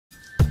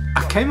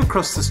came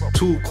across this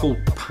tool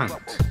called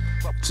Punt.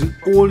 It's an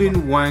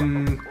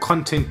all-in-one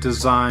content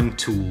design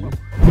tool,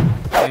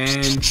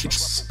 and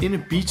it's in a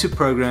beta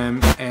program,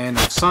 and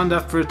I've signed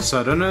up for it, so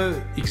I don't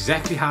know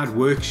exactly how it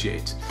works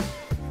yet.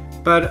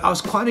 But I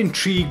was quite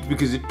intrigued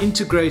because it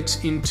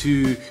integrates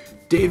into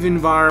dev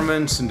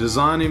environments and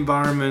design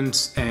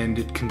environments, and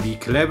it can be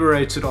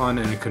collaborated on,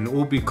 and it can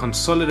all be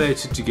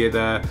consolidated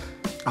together.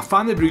 I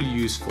find it really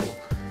useful.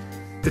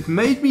 It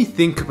made me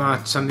think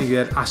about something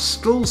that I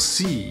still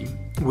see,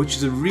 which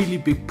is a really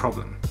big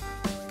problem,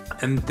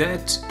 and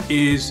that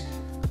is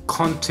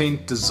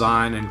content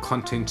design and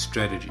content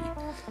strategy.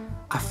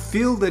 I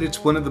feel that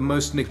it's one of the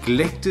most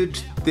neglected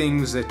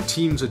things that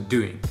teams are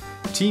doing.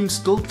 Teams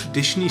still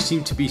traditionally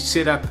seem to be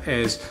set up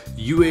as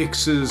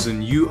UXs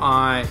and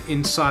UI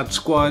inside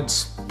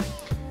squads,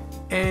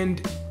 and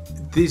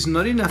there's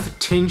not enough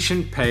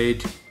attention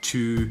paid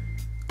to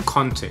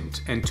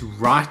content and to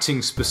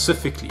writing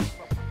specifically.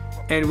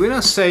 And when I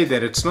say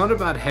that, it's not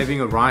about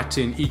having a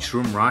writer in each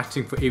room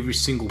writing for every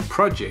single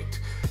project.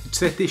 It's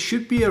that there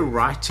should be a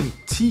writing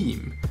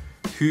team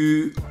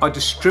who are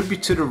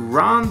distributed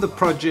around the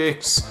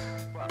projects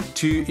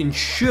to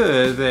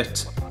ensure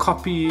that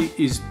copy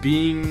is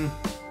being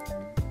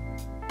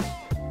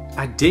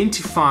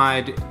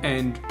identified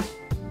and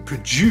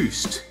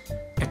produced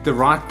at the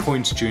right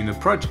points during the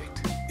project.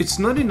 It's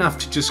not enough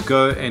to just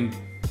go and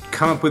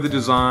come up with a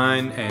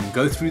design and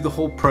go through the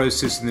whole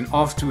process and then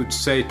afterwards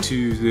say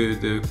to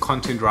the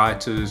content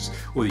writers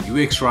or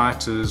the UX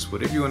writers,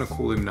 whatever you want to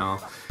call them now,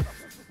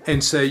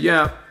 and say,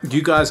 yeah,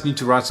 you guys need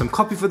to write some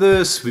copy for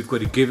this, we've got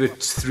to give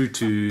it through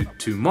to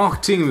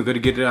marketing, we've got to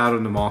get it out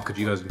on the market,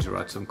 you guys need to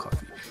write some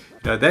copy.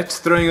 You know, that's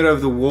throwing it over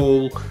the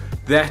wall,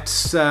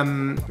 that's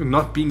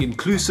not being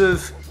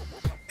inclusive,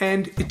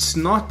 and it's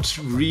not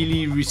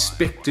really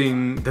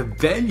respecting the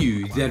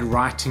value that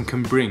writing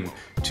can bring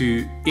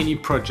to any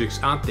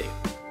projects out there.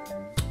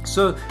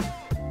 So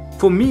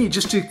for me,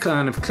 just to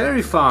kind of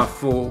clarify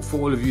for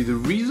all of you, the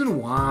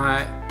reason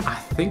why I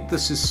think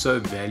this is so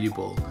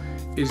valuable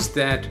is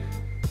that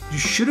you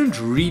shouldn't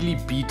really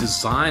be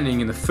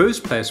designing in the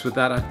first place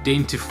without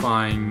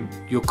identifying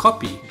your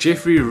copy.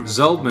 Jeffrey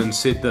Zeldman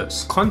said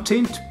this: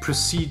 content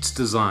precedes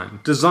design.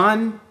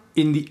 Design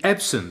in the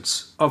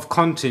absence of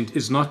content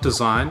is not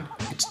design,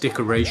 it's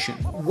decoration.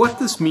 What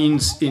this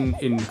means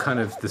in kind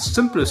of the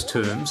simplest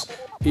terms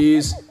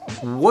is,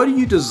 what are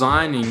you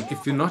designing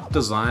if you're not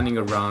designing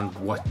around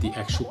what the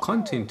actual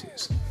content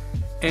is?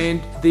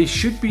 And there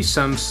should be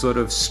some sort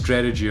of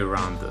strategy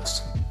around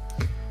this.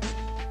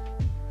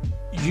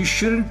 You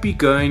shouldn't be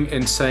going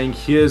and saying,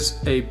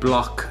 here's a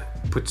block,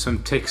 put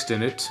some text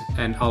in it,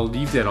 and I'll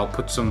leave that. I'll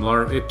put some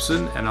Laura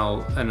Epson and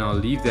I'll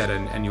leave that,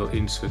 and you'll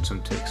insert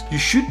some text. You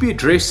should be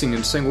addressing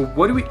and saying, well,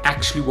 what do we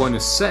actually want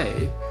to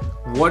say?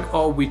 What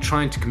are we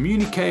trying to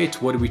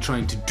communicate? What are we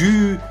trying to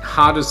do?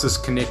 How does this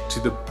connect to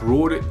the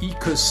broader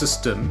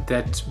ecosystem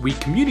that we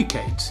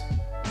communicate?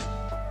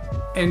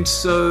 And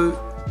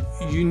so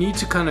you need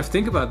to kind of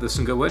think about this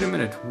and go, wait a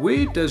minute,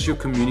 where does your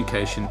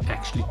communication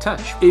actually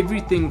touch?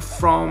 Everything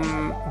from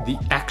the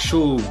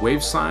actual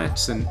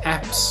websites and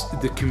apps,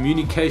 the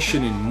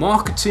communication in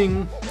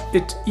marketing,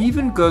 it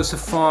even goes so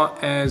far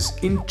as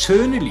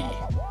internally,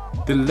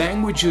 the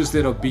languages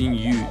that are being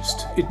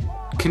used. It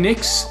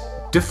connects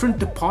different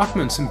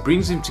departments and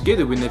brings them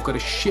together when they've got a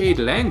shared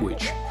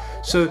language.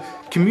 So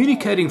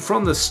communicating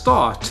from the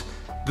start,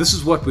 this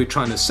is what we're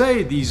trying to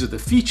say, these are the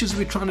features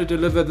we're trying to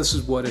deliver, this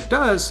is what it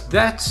does.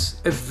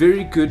 That's a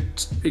very good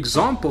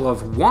example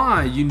of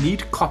why you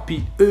need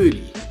copy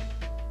early.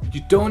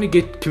 You don't want to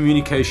get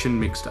communication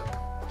mixed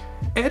up.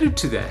 Added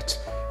to that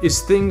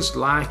is things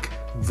like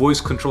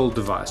voice control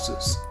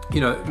devices.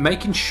 You know,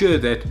 making sure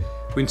that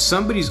when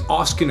somebody's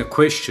asking a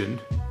question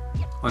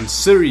on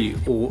Siri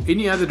or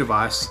any other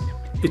device,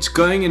 it's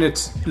going and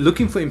it's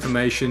looking for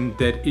information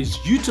that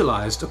is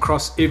utilized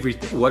across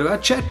everything. What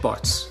about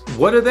chatbots?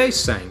 What are they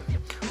saying?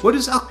 What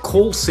is our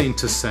call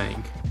center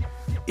saying?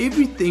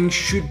 Everything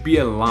should be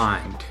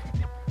aligned.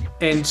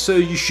 And so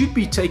you should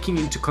be taking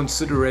into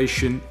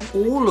consideration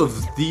all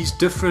of these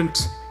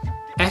different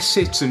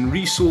assets and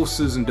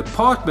resources and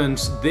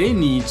departments. Their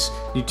needs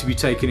need to be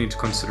taken into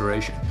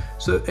consideration.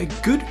 So a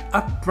good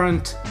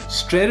upfront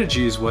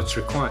strategy is what's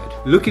required.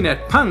 Looking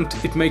at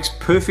Punt, it makes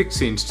perfect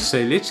sense to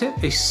say, let's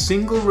have a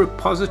single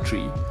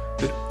repository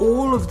that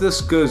all of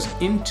this goes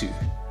into,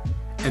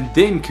 and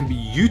then can be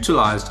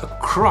utilized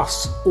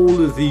across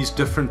all of these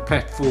different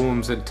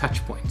platforms and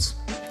touch points.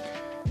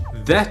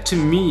 That to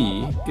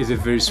me is a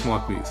very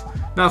smart move.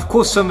 Now, of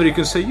course, somebody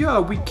can say, yeah,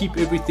 we keep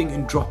everything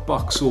in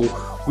Dropbox, or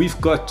we've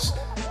got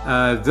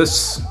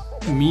this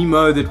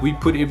Memo that we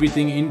put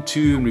everything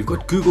into, and we've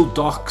got Google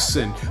Docs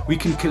and we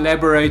can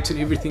collaborate and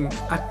everything.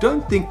 I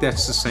don't think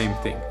that's the same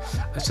thing.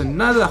 It's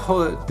another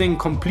whole thing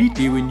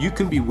completely when you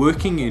can be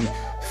working in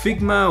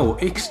Figma or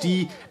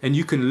XD and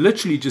you can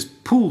literally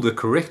just pull the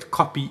correct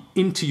copy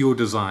into your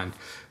design.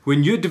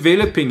 When you're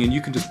developing and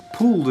you can just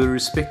pull the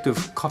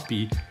respective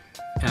copy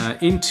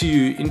into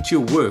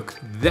your work,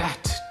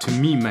 that to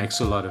me makes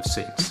a lot of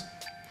sense.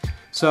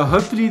 So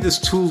hopefully this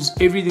tool's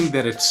everything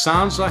that it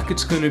sounds like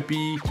it's going to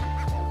be.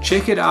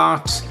 Check it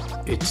out.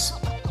 It's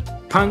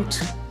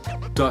punked.co.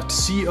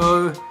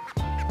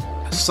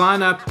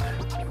 Sign up,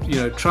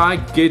 try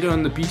get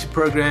on the beta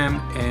program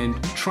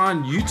and try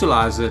and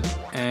utilize it,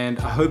 and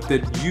I hope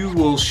that you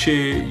will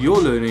share your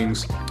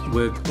learnings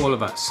with all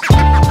of us.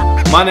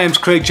 My name's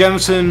Craig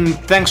Jamieson.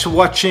 Thanks for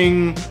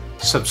watching.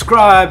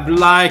 Subscribe,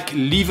 like,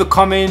 leave a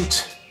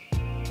comment,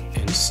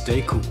 and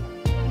stay cool.